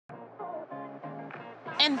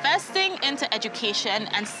Investing into education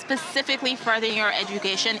and specifically furthering your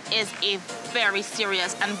education is a very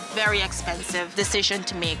serious and very expensive decision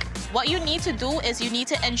to make. What you need to do is you need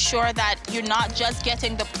to ensure that you're not just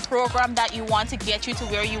getting the program that you want to get you to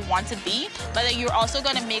where you want to be, but that you're also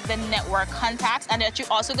going to make the network contacts and that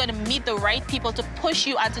you're also going to meet the right people to push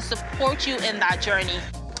you and to support you in that journey.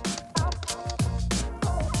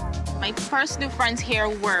 My first new friends here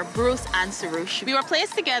were Bruce and Sarush. We were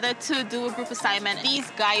placed together to do a group assignment. These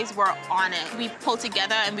guys were on it. We pulled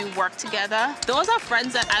together and we worked together. Those are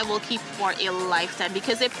friends that I will keep for a lifetime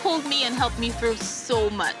because they pulled me and helped me through so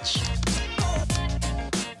much.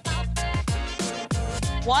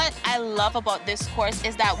 What I love about this course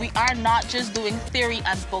is that we are not just doing theory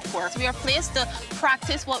and bookwork. We are placed to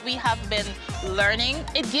practice what we have been learning.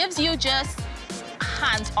 It gives you just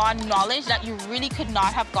hands-on knowledge that you really could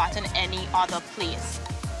not have gotten any other place.